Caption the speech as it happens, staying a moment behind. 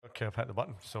Okay, I've hit the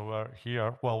button. So we're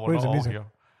here. Well, we're Where's not the all music? here.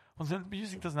 Well, the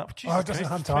music doesn't have... Jesus Oh, it doesn't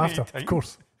Christ, have to 28 after, times. of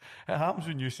course. It happens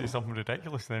when you say something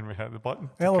ridiculous, then we hit the button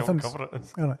to Elephants. cover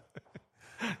it. All right.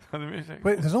 The music.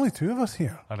 Wait, there's only two of us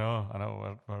here. I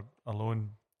know. We're alone.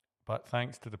 But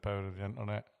thanks to the power of the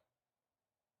internet,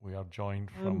 we are joined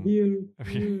from...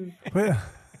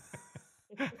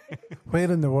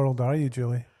 Where in the world are you,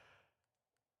 Julie?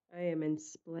 I am in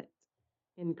Split,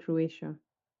 in Croatia.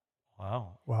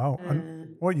 Wow.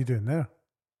 And what are you doing there?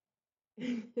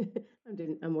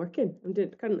 I'm working. I'm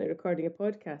currently recording a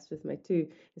podcast with my two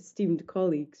esteemed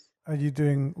colleagues. Are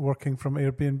you working from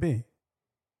Airbnb?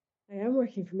 I am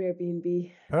working from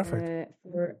Airbnb. Perfect.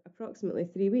 For approximately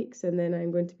 3 weeks, and then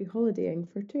I'm going to be holidaying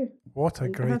for 2. What a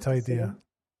great idea.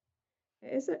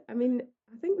 It is. I mean,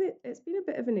 I think that it's been a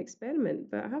bit of an experiment,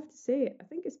 but I have to say, I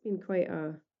think it's been quite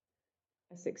a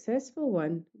successful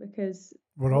one, because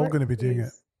we're all going to be doing it.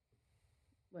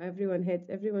 Well,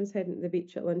 everyone's heading to the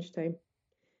beach at lunchtime.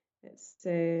 It's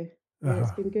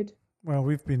been good. Well,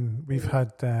 we've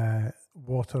had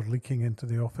water leaking into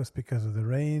the office because of the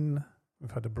rain.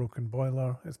 We've had a broken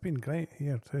boiler. It's been great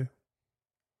here too,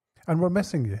 and we're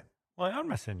missing you. Well, I'm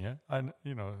missing you, and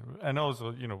and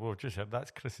also we've just heard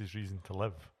that's Chris's reason to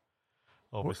live.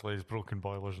 Obviously, his broken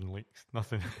boilers and leaks.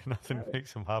 Nothing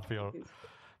makes him happier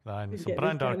than some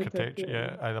brand architecture.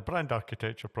 Yeah, either brand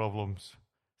architecture problems,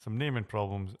 some naming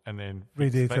problems, and then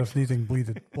radiators needing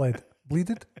bleeded.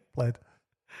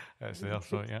 It's there,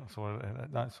 so yeah. So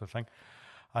that's the thing.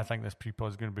 I think this pre-pod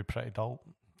is going to be pretty dull.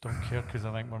 Don't care, because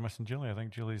I think we're missing Julie. I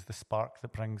think Julie's the spark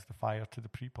that brings the fire to the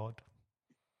pre-pod.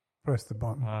 Press the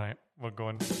button. All right, we're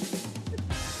going.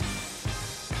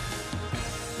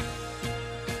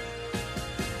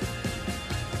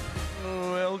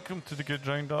 Welcome to the Good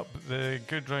Roundup. The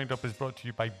Good Roundup is brought to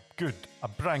you by Good, a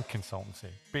brand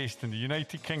consultancy based in the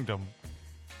United Kingdom,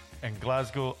 in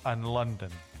Glasgow and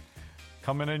London.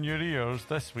 Coming in your ears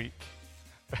this week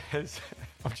is...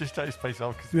 I've just tried to spice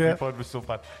up because the pre-pod was so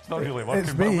bad. It's not really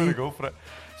working, but I'm going to go for it.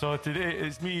 So today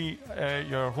it's me,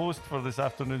 your host for this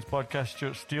afternoon's podcast,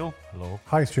 Stuart Steele. Hello.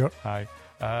 Hi, Stuart. Hi.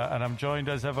 And I'm joined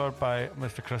as ever by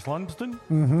Mr. Chris Lumsden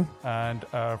and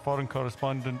our foreign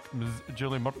correspondent, Ms.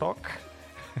 Julie Murdoch.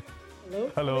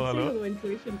 Hello. Hello. I know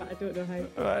intuition, but I don't know how.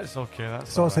 That's okay.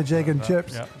 That's sausage, egg and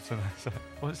chips. Yeah. So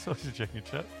what's sausage, egg and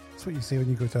chips? That's what you say when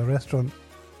you go to a restaurant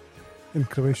in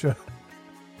Croatia.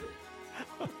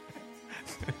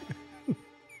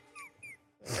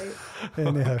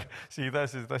 Anyhow, see,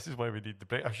 this is why we need the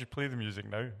break. I should play the music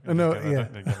now. No,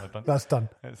 that's done.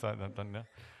 It's done now.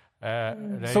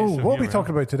 Right, so what are we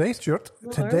talking about today, Stuart?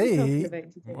 Today,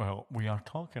 well, we are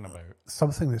talking about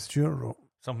something that Stuart wrote.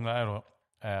 Something that I wrote.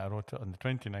 I wrote it on the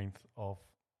 29th of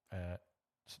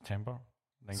September,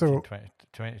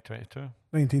 2022.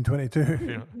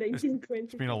 1922.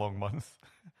 It's been a long month.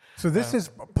 So this is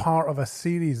part of a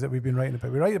series that we've been writing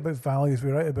about. We write about values,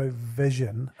 we write about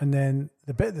vision, and then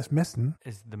the bit that's missing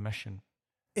is the mission.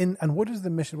 And what is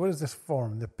the mission? What does this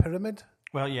form? The pyramid?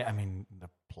 Well, yeah, I mean, the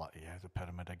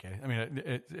pyramid, I guess. I mean,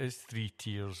 it's 3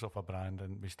 tiers of a brand,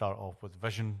 and we start off with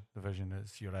vision. The vision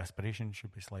is your aspiration,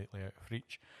 should be slightly out of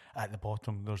reach. At the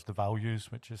bottom, there's the values,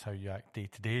 which is how you act day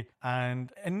to day.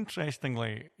 And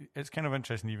interestingly, it's kind of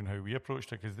interesting even how we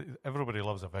approached it, because everybody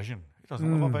loves a vision. Who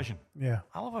doesn't love a vision? Yeah.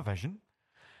 I love a vision.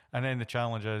 And then the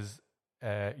challenge is,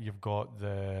 you've got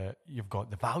the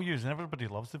values, and everybody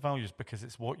loves the values because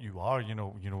it's what you are. You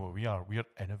know what we are. We're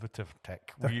innovative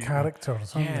tech. They're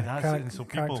characters. Yeah, that's it. And so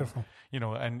people,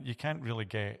 and you can't really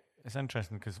get. It's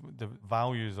interesting because the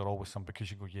values are always some, because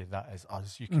you go, yeah, that is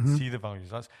us. You can see the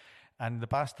values. And the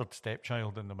bastard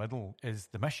stepchild in the middle is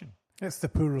the mission. It's the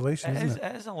poor relation, isn't it?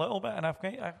 It is a little bit, and I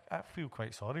feel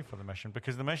quite sorry for the mission,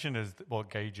 because the mission is what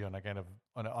guides you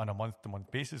on a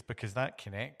month-to-month basis, because that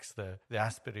connects the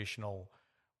aspirational,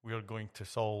 we're going to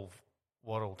solve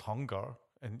world hunger,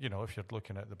 and if you're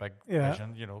looking at the big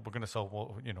vision, we're going to solve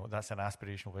that's an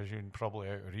aspirational vision, probably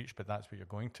out of reach, but that's what you're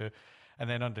going to. And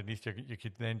then underneath you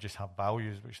could then just have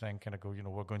values, which then kind of go,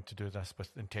 we're going to do this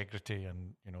with integrity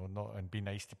and and be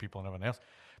nice to people and everyone else.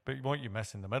 But what you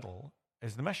miss in the middle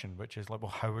is the mission, which is like,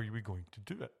 well, how are we going to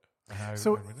do it?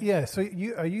 So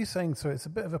are you saying it's a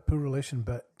bit of a poor relation,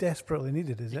 but desperately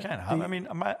needed? Is it? You can have. I mean,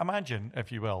 imagine,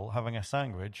 if you will, having a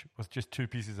sandwich with just 2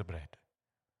 pieces of bread.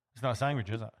 It's not a sandwich,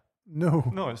 is it?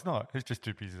 No, it's not. It's just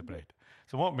 2 pieces of bread.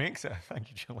 So what makes it? Thank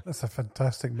you, Julie. That's a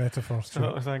fantastic metaphor,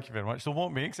 Stuart. So, thank you very much. So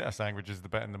what makes it a sandwich is the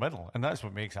bit in the middle, and that's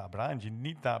what makes it a brand. You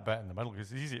need that bit in the middle,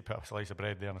 because it's easy to put a slice of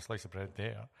bread there and a slice of bread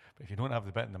there. But if you don't have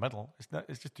the bit in the middle,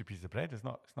 it's just 2 pieces of bread. It's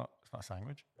not a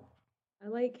sandwich. I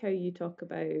like how you talk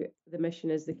about the mission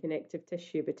as the connective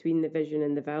tissue between the vision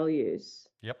and the values.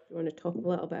 Yep. Do you want to talk a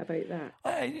little bit about that?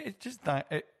 It's just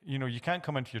that, you can't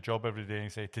come into your job every day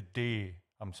and say, today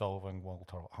I'm solving world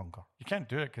hunger. You can't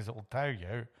do it because it'll tire you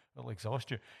out. It'll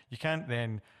exhaust you. You can't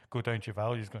then go down to your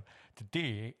values going,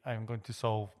 today I'm going to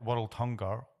solve world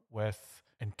hunger with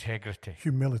integrity,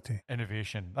 humility,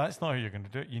 innovation. That's not how you're going to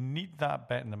do it. You need that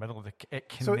bit in the middle. It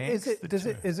connects. So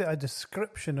is it a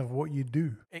description of what you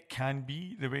do? It can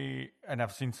be the way, and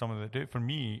I've seen some of that do it. For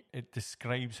me, it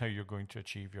describes how you're going to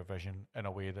achieve your vision in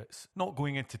a way that's not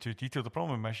going into too detail. The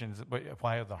problem with missions,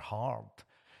 why they're hard,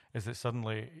 is that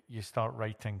suddenly you start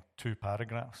writing 2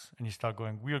 paragraphs and you start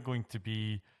going, we are going to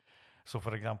be, so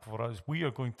for example, for us, we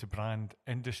are going to brand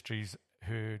industries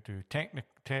who do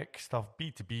tech stuff,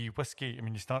 B2B, whiskey. I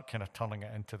mean, you start kind of turning it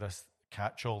into this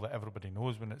catch-all that everybody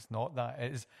knows when it's not that.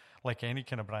 It is like any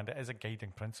kind of brand. It is a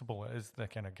guiding principle. It is the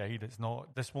kind of guide. It's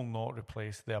not, this will not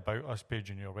replace the About Us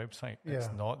page on your website. Yeah. It's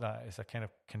not that. It's a kind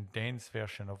of condensed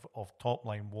version of top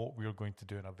line, what we're going to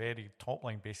do on a very top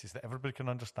line basis that everybody can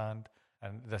understand.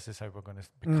 And this is how we're going to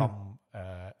become,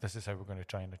 this is how we're going to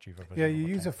try and achieve our vision. Yeah, you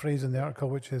use a phrase in the article,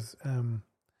 which is,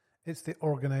 it's the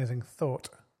organizing thought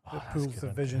that pulls the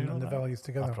vision and the values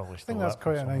together. I think that's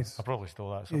quite a nice. I probably stole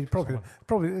that. Yeah,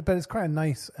 probably, but it's quite a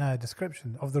nice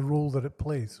description of the role that it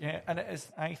plays. Yeah, and it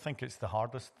is. I think it's the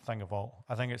hardest thing of all.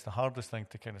 I think it's the hardest thing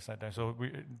to kind of sit down. So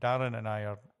Darren and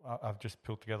I I've just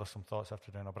pulled together some thoughts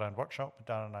after doing a brand workshop.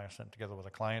 Darren and I are sitting together with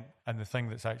a client, and the thing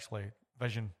that's actually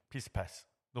vision, piece of piss,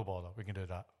 no bother, we can do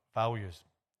that. Values,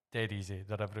 dead easy.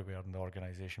 They're everywhere in the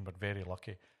organisation, but very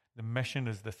lucky. The mission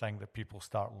is the thing that people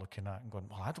start looking at and going,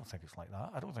 well, I don't think it's like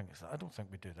that. I don't think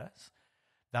we do this.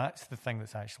 That's the thing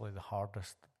that's actually the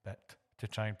hardest bit to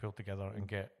try and pull together and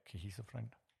get cohesive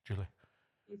around. Julie?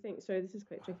 Do you think, sorry, this is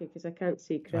quite tricky because I can't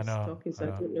see Chris talking, so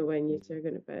I don't know when you two are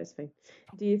going to, but it's fine.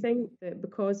 Do you think that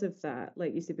because of that,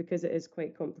 like you said, because it is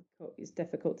quite complicated, it's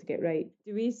difficult to get right,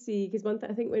 do we see, because one thing,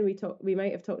 I think when we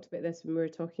might have talked about this when we were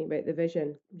talking about the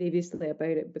vision previously, about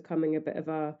it becoming a bit of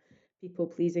a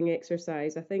people-pleasing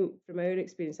exercise. I think from our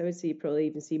experience, I would say you probably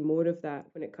even see more of that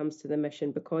when it comes to the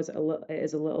mission because it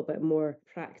is a little bit more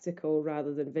practical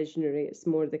rather than visionary. It's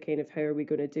more the kind of how are we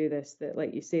going to do this, that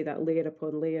like you say, that layer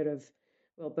upon layer of,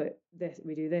 well, but this,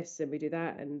 we do this and we do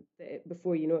that. And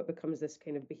before you know it becomes this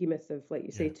kind of behemoth of, like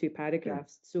you say, 2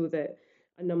 paragraphs so that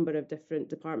a number of different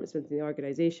departments within the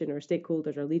organisation or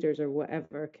stakeholders or leaders or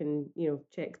whatever can,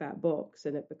 check that box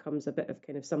and it becomes a bit of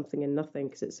kind of something and nothing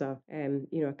because it's a,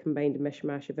 a combined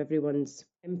mishmash of everyone's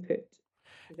input.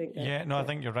 I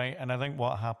think you're right. And I think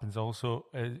what happens also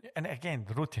is, and again,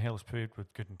 the road to hell is paved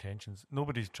with good intentions.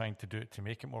 Nobody's trying to do it to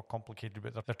make it more complicated,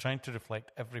 but they're trying to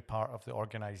reflect every part of the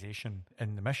organisation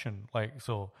in the mission. Like,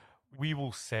 so we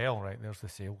will sell, right? There's the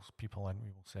sales people in, we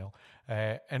will sell.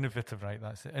 Innovative, right?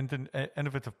 That's the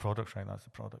innovative products, right? That's the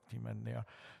product team in there.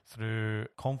 Through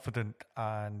confident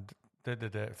and the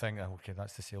thing, okay,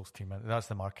 that's the sales team, and that's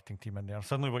the marketing team in there.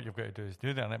 Suddenly what you've got to do is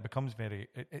do that, and it becomes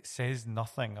it says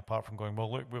nothing apart from going,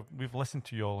 well, look, we've listened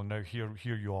to you all, and now here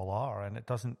you all are, and it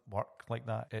doesn't work like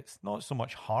that. It's not so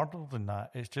much harder than that.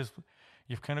 It's just,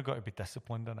 you've kind of got to be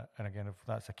disciplined in it. And again, if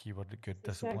that's a keyword, good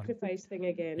discipline. It's the sacrifice thing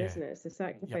again, isn't it? It's the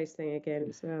sacrifice thing again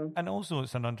as well. And also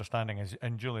it's an understanding,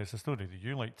 and Julie, it's a story that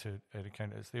you like to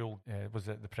recount. It's the old, was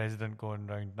it the president going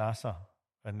around NASA,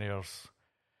 and there's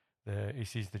he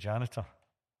sees the janitor.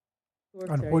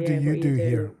 And what do you do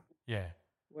here? Yeah.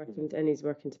 He's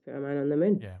working to put a man on the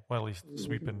moon. Yeah, well, he's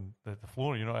sweeping the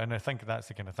floor, and I think that's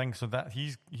the kind of thing. So that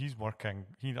he's working,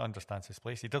 he understands his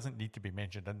place. He doesn't need to be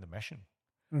mentioned in the mission.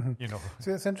 Mm-hmm.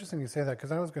 See, it's interesting you say that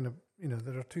because I was going to,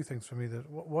 there are 2 things for me. That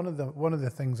one of the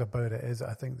things about it is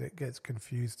I think that gets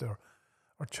confused or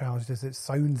challenged is it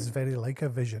sounds very like a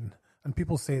vision, and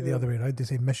people say it the other way around. They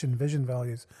say mission, vision,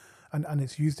 values, and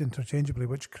it's used interchangeably,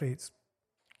 which creates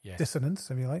dissonance,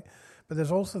 if you like. But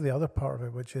there's also the other part of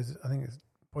it, which is, I think it's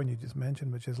the point you just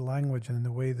mentioned, which is language and in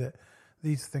the way that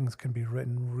these things can be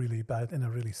written really bad in a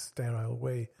really sterile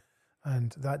way.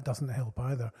 And that doesn't help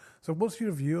either. So what's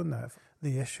your view on that?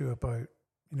 The issue about,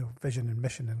 vision and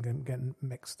mission and getting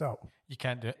mixed up? You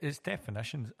can't do it. It's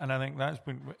definitions. And I think that's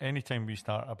when, anytime we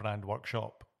start a brand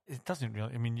workshop, it doesn't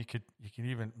really, you could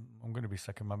even, I'm going to be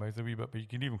sick in my mouth a wee bit, but you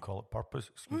can even call it purpose,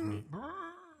 excuse me.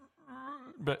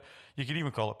 But you can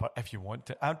even call it, if you want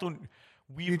to.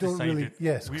 We don't really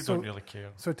care.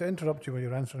 So to interrupt you when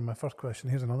you're answering my first question,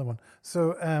 here's another one.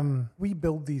 So we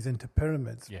build these into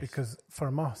pyramids because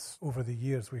from us, over the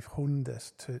years, we've honed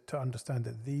this to understand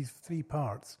that these 3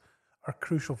 parts are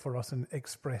crucial for us in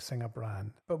expressing a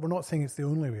brand. But we're not saying it's the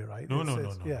only way, right? No.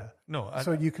 Yeah. No.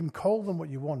 So you can call them what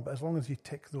you want, but as long as you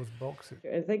tick those boxes.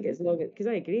 I think as long as, because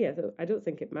I agree, I don't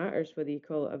think it matters whether you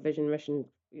call it a vision, mission,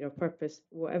 purpose,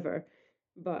 whatever.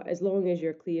 But as long as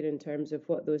you're clear in terms of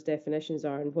what those definitions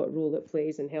are and what role it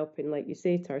plays in helping, like you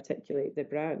say, to articulate the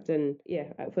brand, and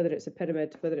whether it's a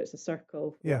pyramid, whether it's a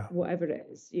circle, whatever it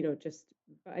is,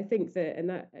 but I think that, and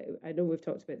that, I know we've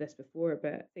talked about this before,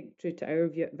 but I think true to our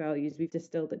values, we've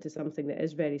distilled it to something that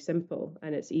is very simple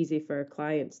and it's easy for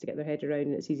clients to get their head around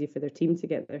and it's easy for their team to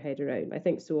get their head around. I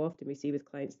think so often we see with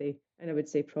clients, and I would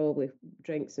say probably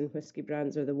drinks and whiskey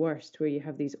brands are the worst, where you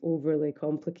have these overly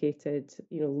complicated,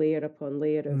 layer upon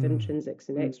layer of intrinsics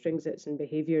and extrinsics and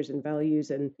behaviors and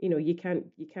values, and you can't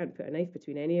put a knife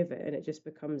between any of it, and it just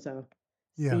becomes a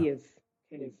sea of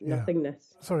kind of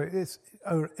nothingness. Sorry, it's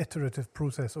our iterative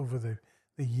process over the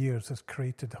years has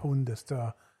honed us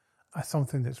to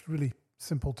something that's really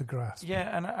simple to grasp.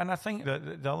 Yeah, and I think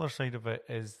that the other side of it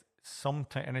is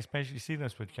sometimes, and especially you see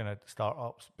this with kind of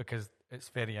startups, because it's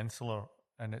very insular.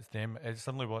 And it's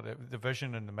suddenly what the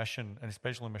vision and the mission, and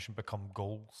especially the mission, become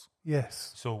goals.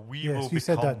 Yes. So you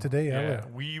said that today earlier.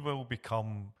 We will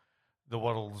become the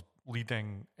world's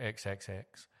leading XXX.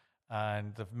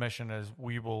 And the mission is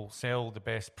we will sell the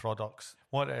best products.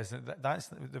 What is it? That's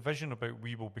the vision about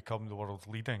we will become the world's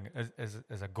leading is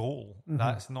a goal. Mm-hmm.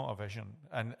 That's not a vision.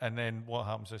 And then what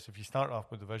happens is if you start off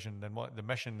with the vision, then what the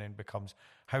mission then becomes,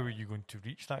 how are you going to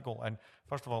reach that goal? And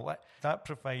first of all, that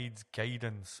provides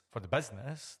guidance for the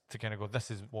business to kind of go, this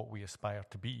is what we aspire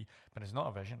to be, but it's not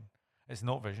a vision. It's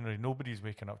not visionary. Nobody's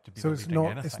waking up to be leading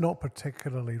anything. It's not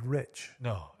particularly rich.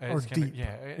 No, it's or deep.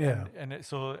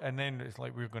 And then it's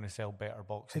like we're going to sell better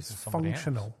boxes. It's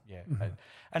functional. Else. Yeah, mm-hmm.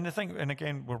 And the thing, and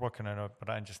again, we're working on a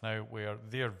brand just now where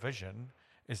their vision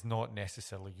is not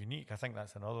necessarily unique. I think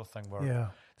that's another thing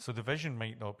so the vision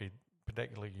might not be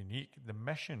particularly unique. The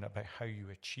mission about how you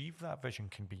achieve that vision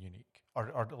can be unique,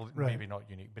 or maybe not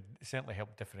unique, but certainly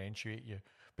help differentiate you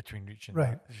between reaching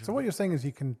right. So what you're saying is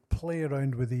you can play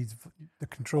around with the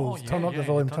controls, turn up the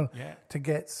volume, to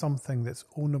get something that's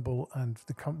ownable and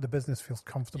the business feels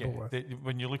comfortable with.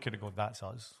 When you look at it, go, that's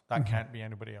us. That can't be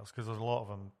anybody else, because there's a lot of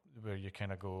them where you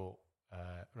kind of go,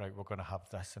 right, we're going to have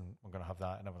this and we're going to have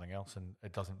that and everything else, and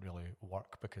it doesn't really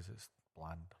work because it's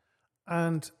bland.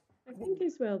 And I think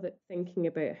as well that thinking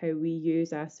about how we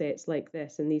use assets like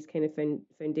this and these kind of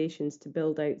foundations to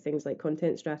build out things like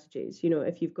content strategies.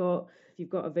 If you've got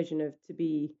a vision of to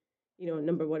be,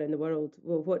 number one in the world,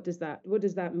 well, what does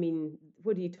that mean?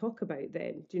 What do you talk about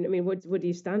then? Do you know what I mean? What do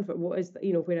you stand for? What is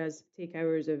whereas take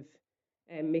hours of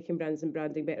making brands and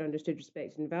branding better understood,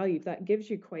 respected, and valued, that gives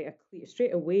you quite a clear,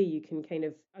 straight away you can kind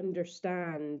of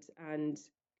understand and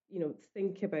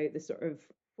think about the sort of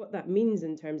what that means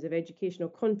in terms of educational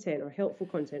content or helpful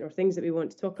content or things that we want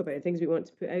to talk about, things we want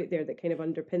to put out there that kind of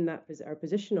underpin our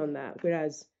position on that.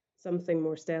 Whereas something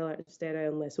more sterile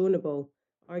and less ownable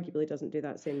arguably doesn't do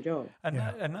that same job. And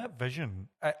that vision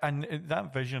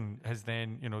has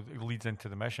then, leads into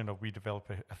the mission of we develop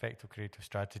effective creative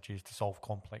strategies to solve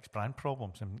complex brand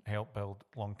problems and help build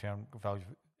long-term value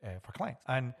for clients.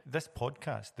 And this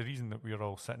podcast, the reason that we're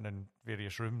all sitting in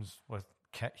various rooms with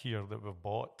kit here that we've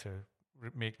bought to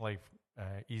make life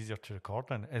easier to record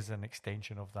in, is an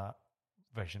extension of that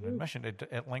vision and mission.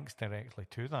 It links directly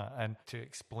to that, and to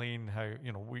explain how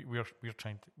we're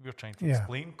trying to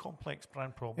explain complex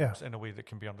brand problems in a way that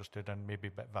can be understood and maybe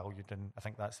a bit valued, and I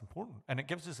think that's important. And it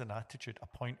gives us an attitude, a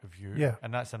point of view,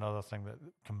 and that's another thing that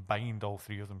combined all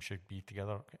three of them should be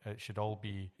together. It should all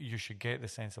be, you should get the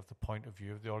sense of the point of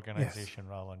view of the organisation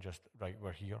rather than just, right,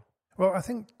 we're here. Well, I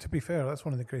think, to be fair, that's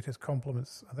one of the greatest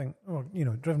compliments, I think,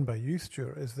 driven by you,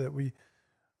 Stuart, is that we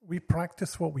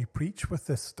practice what we preach with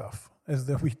this stuff, is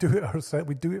that we do it ourselves.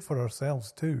 We do it for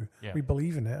ourselves too. Yeah. We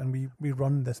believe in it, and we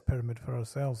run this pyramid for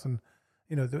ourselves. And,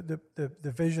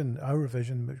 the vision, our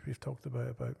vision, which we've talked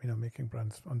about, making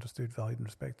brands understood, valued, and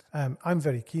respected. I'm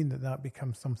very keen that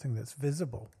becomes something that's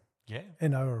visible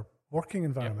in our working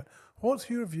environment. Yep.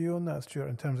 What's your view on that, Stuart,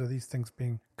 in terms of these things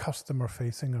being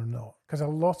customer-facing or not? Because a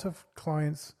lot of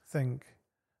clients think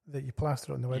that you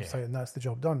plaster it on the website and that's the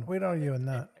job done. Where are you in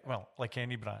that? Well, like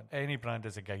any brand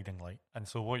is a guiding light. And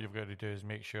so what you've got to do is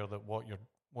make sure that what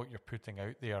you're putting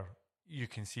out there, you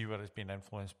can see where it's been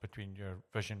influenced between your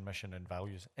vision, mission, and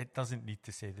values. It doesn't need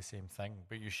to say the same thing,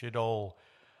 but you should all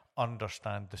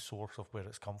understand the source of where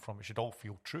it's come from. It should all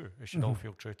feel true. It should all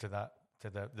feel true to that, to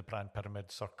the brand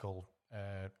pyramid, circle,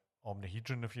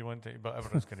 omnihedron, if you want it,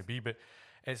 whatever it's going to be, but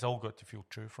it's all got to feel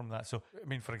true from that. So, I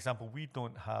mean, for example, we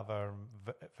don't have our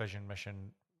vision,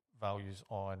 mission, values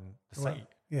on the site.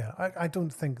 Yeah, I don't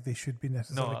think they should be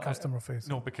necessarily customer facing.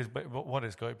 No, because but what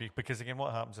it's got to be, because again,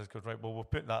 what happens is, right, well, we'll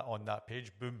put that on that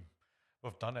page, boom,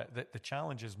 we've done it. The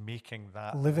challenge is making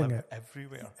that living it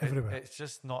everywhere. Everywhere. It's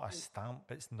just not a stamp.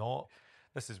 It's not.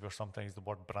 This is where sometimes the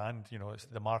word brand, it's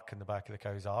the mark in the back of the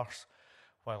cow's arse.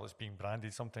 While it's being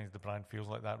branded, sometimes the brand feels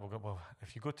like that. We'll go, well,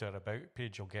 if you go to our about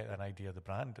page, you'll get an idea of the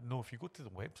brand. No, if you go to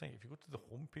the website, if you go to the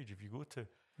homepage, if you go to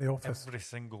the office, every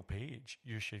single page,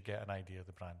 you should get an idea of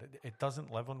the brand. It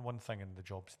doesn't live on one thing and the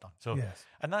job's done. So, yes.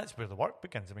 And that's where the work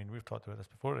begins. I mean, we've talked about this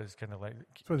before. It's kind of like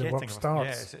that's where the work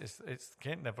starts. Yeah, it's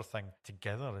getting everything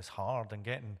together is hard, and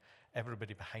getting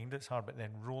everybody behind it's hard, but then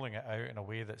rolling it out in a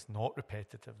way that's not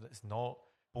repetitive, that's not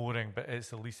boring, but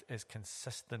it's at least is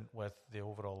consistent with the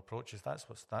overall approaches. That's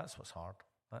what's hard.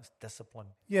 That's discipline.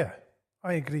 Yeah,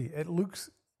 I agree.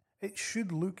 It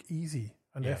should look easy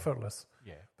and effortless.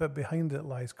 Yeah. But behind it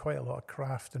lies quite a lot of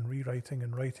craft and rewriting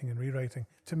and writing and rewriting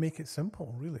to make it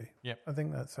simple, really. Yep. I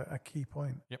think that's a key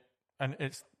point. Yep. And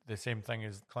it's the same thing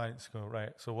as clients go,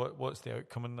 right, so what's the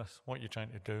outcome in this? What are you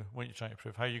trying to do? What are you trying to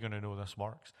prove? How are you going to know this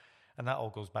works? And that all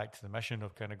goes back to the mission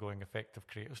of kind of going effective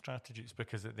creative strategies,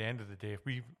 because at the end of the day, if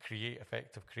we create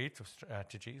effective creative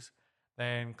strategies,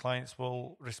 then clients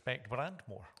will respect brand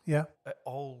more. Yeah. It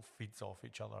all feeds off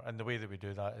each other. And the way that we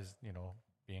do that is,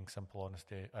 being simple,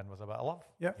 honesty, and with a bit of love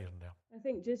here and there. I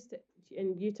think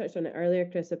and you touched on it earlier,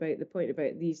 Chris, about the point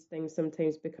about these things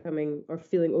sometimes becoming or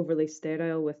feeling overly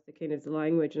sterile with the kind of the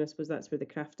language. And I suppose that's where the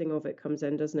crafting of it comes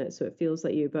in, doesn't it? So it feels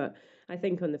like you. But I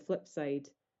think on the flip side,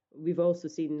 we've also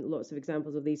seen lots of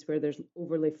examples of these where there's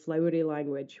overly flowery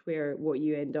language, where what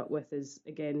you end up with is,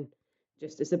 again,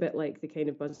 it's a bit like the kind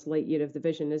of Buzz Lightyear of the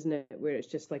vision, isn't it? Where it's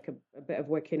just like a bit of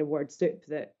kind of word soup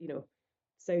that,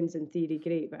 sounds in theory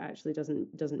great, but actually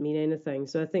doesn't mean anything.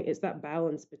 So I think it's that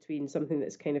balance between something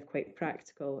that's kind of quite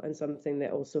practical and something that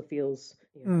also feels...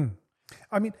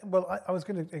 I mean, well, I was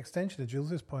going to extension to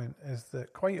Jules's point is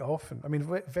that quite often, I mean,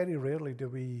 very rarely do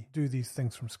we do these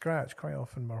things from scratch. Quite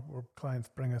often where clients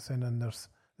bring us in and there's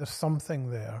something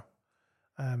there.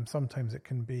 Sometimes it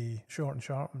can be short and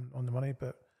sharp and on the money,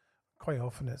 but quite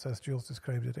often it's, as Jules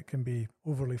described it, it can be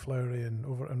overly flowery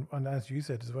and as you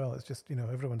said as well, it's just,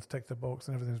 everyone's ticked the box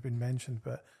and everything's been mentioned,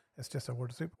 but it's just a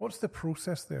word soup. What's the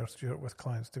process there, Stuart, with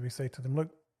clients? Do we say to them, look,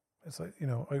 it's like,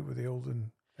 out with the old and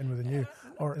in with the new,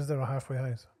 or is there a halfway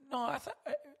house? No,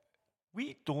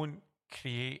 we don't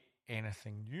create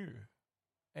anything new.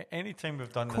 Anytime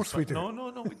we've done this, of course we do.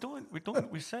 No, we don't. We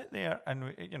don't. We sit there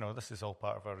and this is all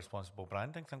part of our responsible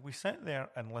branding thing. We sit there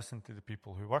and listen to the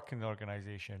people who work in the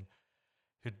organisation,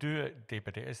 who do it day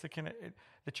by day. It's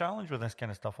the challenge with this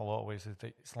kind of stuff a lot of ways is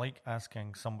that it's like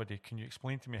asking somebody, can you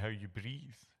explain to me how you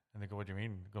breathe? And they go, what do you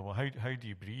mean? They go, well, how do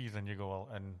you breathe? And you go, well,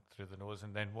 in through the nose.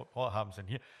 And then what happens in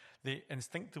here? They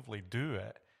instinctively do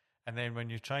it. And then when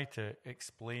you try to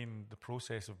explain the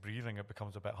process of breathing, it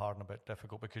becomes a bit hard and a bit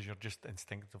difficult because you're just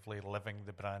instinctively living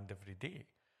the brand every day.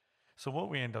 So what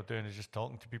we end up doing is just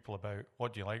talking to people about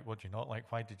what do you like, what do you not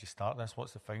like, why did you start this,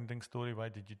 what's the founding story, why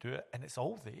did you do it? And it's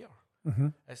all there. Mm-hmm.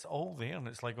 It's all there. And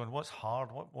it's like, going, what's hard?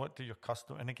 What do your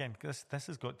customer... And again, this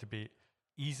has got to be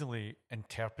easily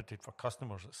interpreted for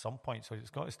customers at some point. So it's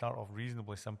got to start off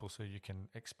reasonably simple so you can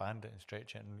expand it and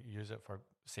stretch it and use it for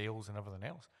sales and everything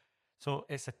else. So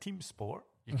it's a team sport.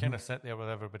 You kind of sit there with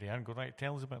everybody and go, right,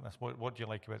 tell us about this. What do you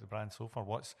like about the brand so far?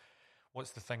 What's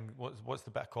the thing? What's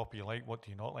the bit of copy you like? What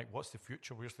do you not like? What's the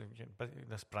future? Where's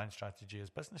this brand strategy is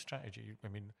business strategy. I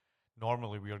mean,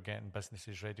 normally we are getting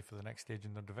businesses ready for the next stage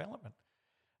in their development.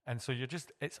 And so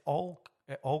it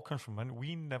all comes from in.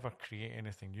 We never create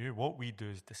anything new. What we do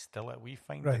is distill it. We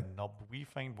find the nub. We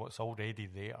find what's already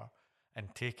there and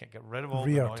take it. Get rid of all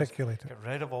the noise. Get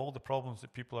rid of all the problems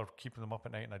that people are keeping them up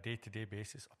at night on a day-to-day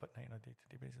basis.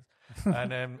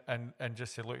 And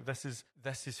just say, look, this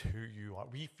is who you are.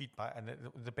 We feedback, and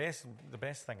the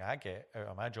best thing I get out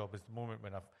of my job is the moment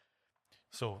when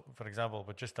so for example,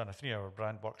 we've just done a 3-hour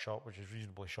brand workshop, which is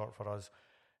reasonably short for us.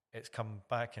 It's come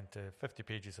back into 50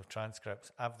 pages of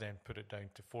transcripts. I've then put it down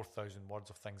to 4,000 words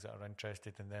of things that are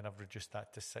interested, and then I've reduced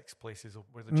that to 6 places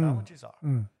where the challenges are.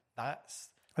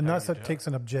 That takes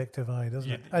an objective eye,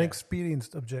 doesn't it? An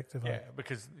experienced objective eye. Yeah,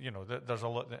 because, there's a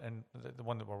lot, and the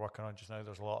one that we're working on just now,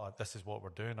 there's a lot of, this is what we're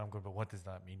doing. I'm going, but what does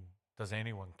that mean? Does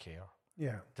anyone care?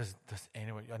 Yeah. Does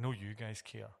anyone, I know you guys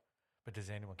care, but does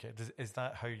anyone care? Is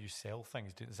that how you sell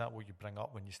things? Is that what you bring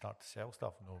up when you start to sell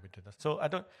stuff? No, we do this. So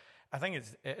I think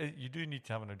you do need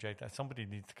to have an objective. Somebody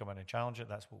needs to come in and challenge it.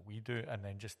 That's what we do, and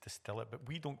then just distill it. But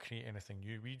we don't create anything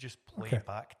new. We just play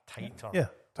back tighter. Yeah,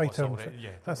 tighter.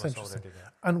 That's interesting.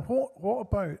 And what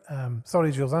about?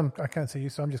 Sorry, Jules, I can't see you,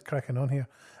 so I'm just cracking on here.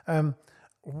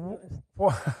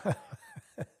 What,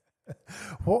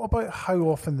 what about how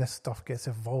often this stuff gets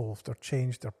evolved or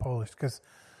changed or polished? Because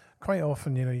quite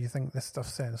often, you think this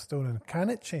stuff's set in stone, and can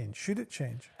it change? Should it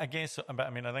change? I guess, but I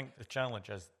mean, I think the challenge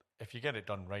is if you get it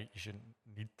done right, you shouldn't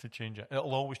need to change it.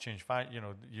 It'll always change.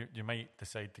 You might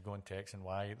decide to go into X and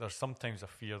Y. There's sometimes a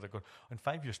fear that goes, in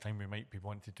 5 years' time, we might be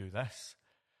wanting to do this.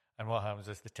 And what happens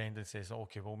is the tendency is,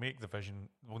 okay, we'll make the vision,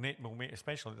 we'll make,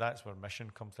 especially that's where mission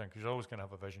comes down, because you're always going to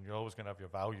have a vision, you're always going to have your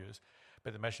values,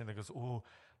 but the mission that goes,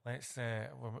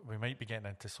 we might be getting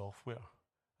into software.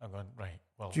 I'm going, right,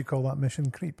 well. Do you call that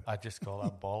mission creep? I just call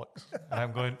that bollocks. And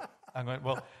I'm going,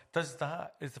 well, is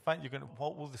the fact you're going,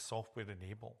 what will the software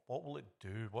enable? What will it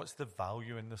do? What's the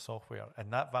value in the software?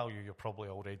 And that value you're probably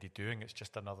already doing, it's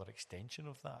just another extension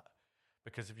of that.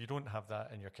 Because if you don't have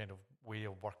that in your kind of way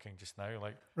of working just now,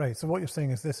 like... Right, so what you're saying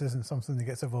is this isn't something that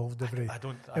gets evolved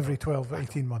every 12 or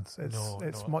 18 months.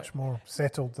 It's much more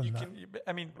settled than that.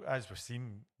 I mean, as we've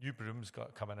seen, new brooms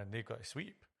got to come in and they've got to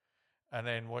sweep. And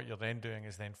then what you're then doing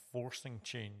is then forcing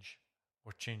change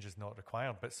where change is not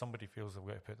required, but somebody feels they've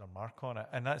got to put their mark on it.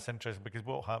 And that's interesting because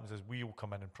what happens is we will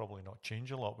come in and probably not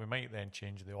change a lot. We might then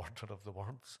change the order of the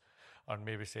words. Or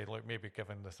maybe say, look, maybe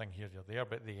given the thing here, you're there,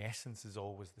 but the essence is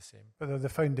always the same. But they're the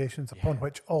foundations upon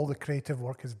which all the creative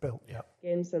work is built. Yeah.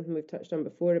 Again, something we've touched on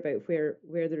before about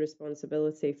where the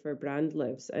responsibility for brand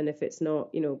lives. And if it's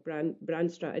not,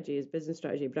 brand strategy is business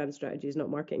strategy, brand strategy is not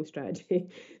marketing strategy.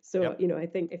 So, I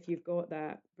think if you've got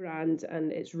that brand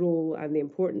and its role and the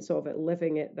importance of it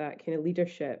living at that kind of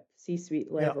leadership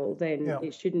C-suite level, then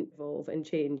it shouldn't evolve and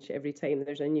change every time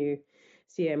there's a new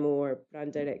CMO or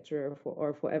brand director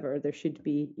or whatever. There should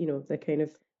be, the kind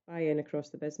of buy-in across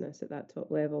the business at that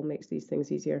top level makes these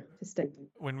things easier to stick.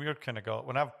 When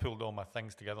I've pulled all my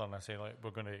things together and I say, like,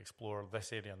 we're going to explore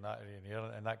this area and that area and here,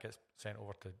 and that gets sent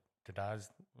over to Daz,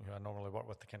 who I normally work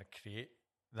with, to kind of create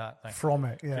that thing. From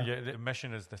it, The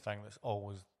mission is the thing that's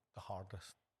always the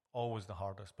hardest,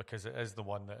 because it is the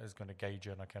one that is going to guide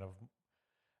you in a kind of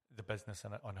the business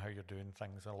in it, on how you're doing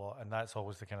things a lot. And that's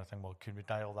always the kind of thing, well, can we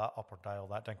dial that up or dial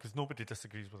that down? Because nobody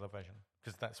disagrees with a vision,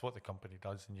 because that's what the company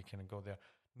does, and you can go there.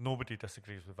 Nobody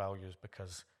disagrees with values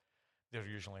because they're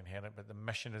usually inherent, but the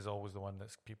mission is always the one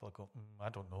that people go, I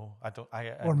don't know.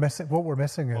 What we're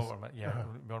missing is...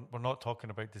 We're not talking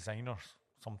about designers.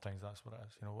 Sometimes that's what it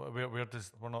is.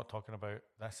 We're not talking about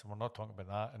this, and we're not talking about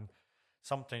that. And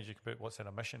sometimes you can put what's in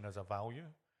a mission as a value,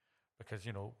 because,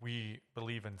 we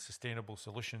believe in sustainable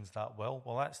solutions that well.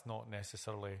 Well, that's not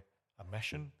necessarily a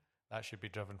mission. That should be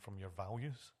driven from your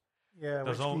values. Yeah,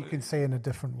 which you can say in a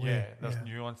different way. Yeah, there's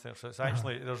nuance there. So it's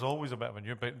actually, there's always a bit of a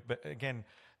new, but again,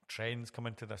 trends come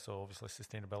into this. So obviously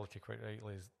sustainability quite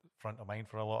rightly is front of mind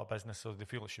for a lot of business. So they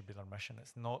feel it should be their mission.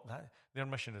 It's not that. Their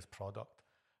mission is product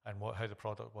and how the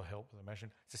product will help with the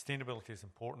mission. Sustainability is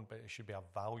important, but it should be a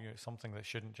value. It's something that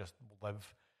shouldn't just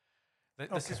live.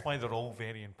 This is why they're all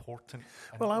very important.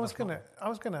 Well, I was going to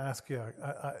ask you.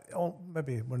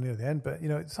 Maybe we're near the end, but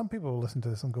some people will listen to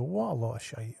this and go, "What a lot of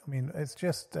shite." I mean, it's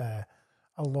just a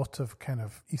lot of kind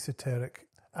of esoteric,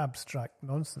 abstract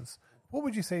nonsense. What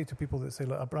would you say to people that say,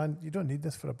 "Look, a brand, you don't need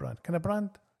this for a brand"? Can a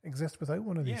brand exist without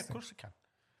one of these things? Yeah, of course it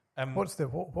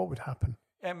can. What would happen?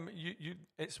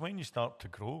 It's when you start to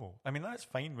grow. I mean, that's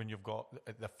fine when you've got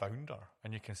the founder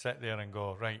and you can sit there and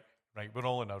go, right, we're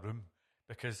all in a room.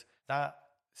 Because that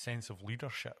sense of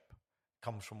leadership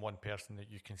comes from one person that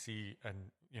you can see,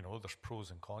 and there's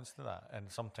pros and cons to that. And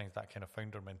sometimes that kind of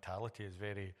founder mentality is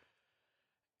very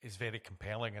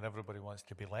compelling, and everybody wants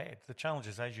to be led. The challenge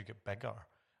is as you get bigger,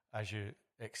 as you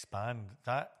expand,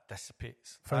 that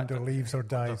dissipates. Founder leaves or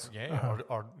dies.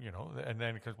 Or and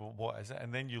then because what is it?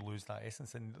 And then you lose that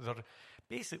essence. And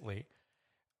basically,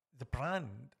 the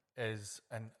brand is,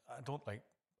 and I don't like.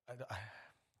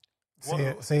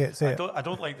 Say it. I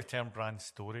don't like the term brand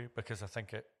story because I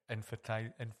think it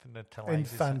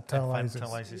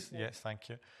infantilizes. Yes, thank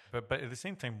you. But at the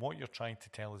same time, what you're trying to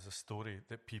tell is a story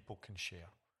that people can share.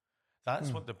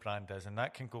 That's what the brand is, and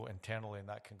that can go internally and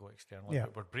that can go externally. Yeah.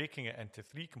 But we're breaking it into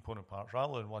 3 component parts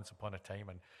rather than once upon a time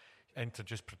and into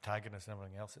just protagonists and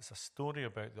everything else. It's a story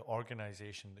about the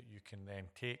organisation that you can then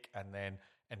take and then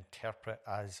interpret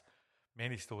as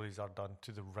many stories are done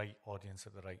to the right audience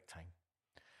at the right time.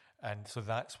 And so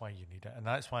that's why you need it. And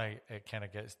that's why it kind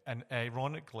of gets, and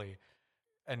ironically,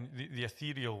 and the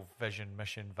ethereal vision,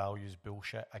 mission, values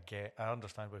bullshit, I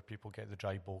understand why people get the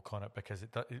dry bulk on it because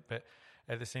but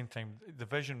at the same time, the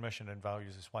vision, mission and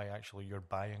values is why actually you're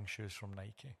buying shoes from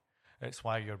Nike. It's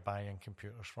why you're buying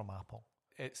computers from Apple.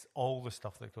 It's all the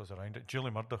stuff that goes around it. Julie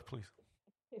Murdoch, please.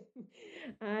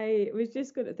 I was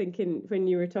just thinking when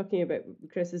you were talking about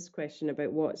Chris's question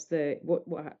about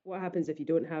what happens if you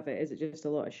don't have it? Is it just a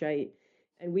lot of shite?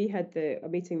 And we had a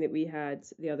meeting that we had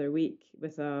the other week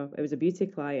with it was a beauty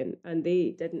client, and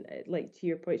they didn't, like to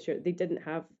your point, sure, they didn't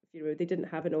have, they didn't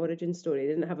have an origin story,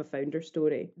 they didn't have a founder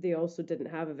story. They also didn't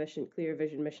have a clear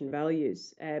vision, mission,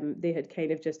 values. They had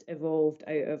kind of just evolved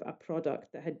out of a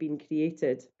product that had been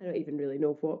created. I don't even really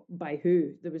know by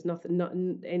who. There was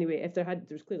nothing anyway. If there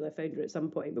was clearly a founder at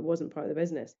some point, but wasn't part of the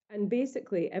business. And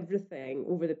basically everything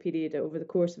over the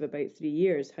course of about 3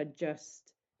 years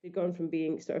they'd gone from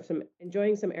being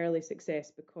enjoying some early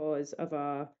success because of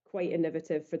a quite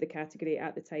innovative for the category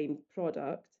at the time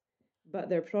product, but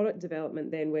their product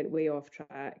development then went way off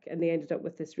track and they ended up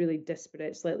with this really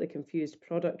disparate, slightly confused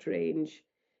product range.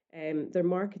 Their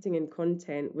marketing and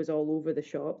content was all over the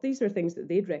shop. These are things that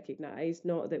they'd recognised,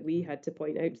 not that we had to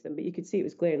point out to them, but you could see it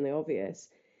was glaringly obvious.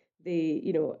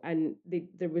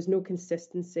 There was no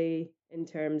consistency in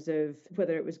terms of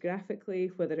whether it was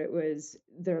graphically, whether it was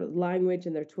their language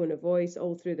and their tone of voice,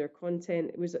 all through their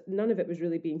content. None of it was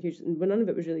really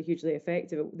hugely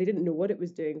effective. They didn't know what it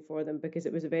was doing for them because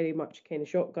it was a very much kind of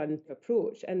shotgun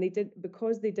approach. And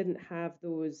because they didn't have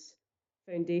those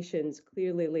foundations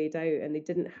clearly laid out and they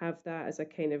didn't have that as a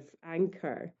kind of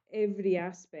anchor, every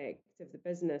aspect of the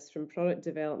business, from product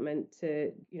development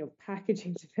to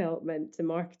packaging development to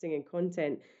marketing and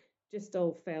content, just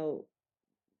all felt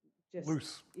just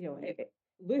loose.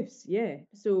 Loose. Yeah.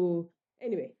 So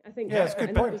anyway, I think it's a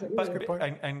good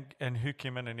point. And who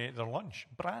came in and ate their lunch?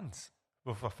 Brands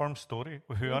with a firm story,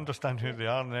 who understand who they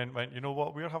are, and then went, you know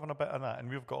what, we're having a bit of that, and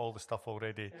we've got all the stuff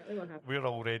already. We're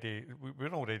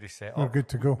already set up. We're good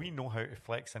to go. We know how to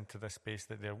flex into this space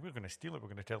that we're going to steal it. We're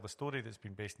going to tell the story that's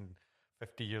been based in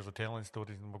 50 years of telling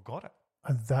stories, and we've got it.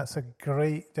 And that's a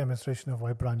great demonstration of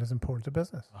why brand is important to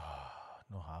business.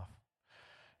 No half.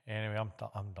 Anyway, I'm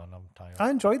done. I'm tired. I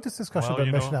enjoyed this discussion about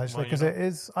mission, actually, because it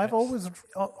is. I've always,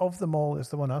 of them all, it's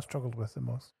the one I've struggled with the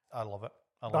most. I love it.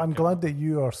 I'm glad that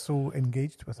you are so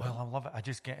engaged with it. Well, I love it. You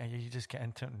just get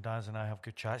into it, and Daz and I have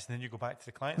good chats, and then you go back to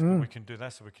the clients. We can do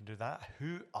this, or we can do that.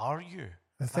 Who are you?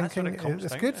 The thinking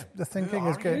is good. The thinking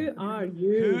is good. Who are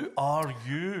you? Who are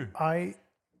you? I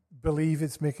believe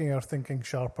it's making our thinking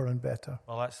sharper and better.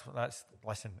 Well, that's.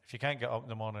 Listen, if you can't get up in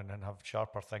the morning and have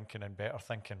sharper thinking and better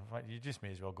thinking, you just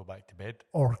may as well go back to bed.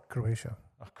 Or Croatia.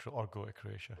 Or go to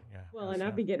Croatia, yeah. Well, and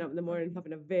I've been getting up in the morning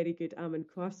having a very good almond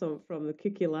croissant from the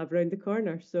cookie lab round the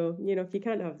corner. So, if you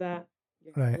can't have that,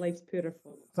 life's poorer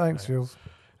for it. Thanks, Jules.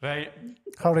 Right.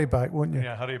 Hurry back, won't you?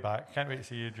 Yeah, hurry back. Can't wait to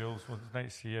see you, Jules. Well, it's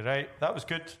nice to see you. Right, that was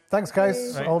good. Thanks,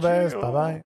 guys. Right. All the best. Bye-bye.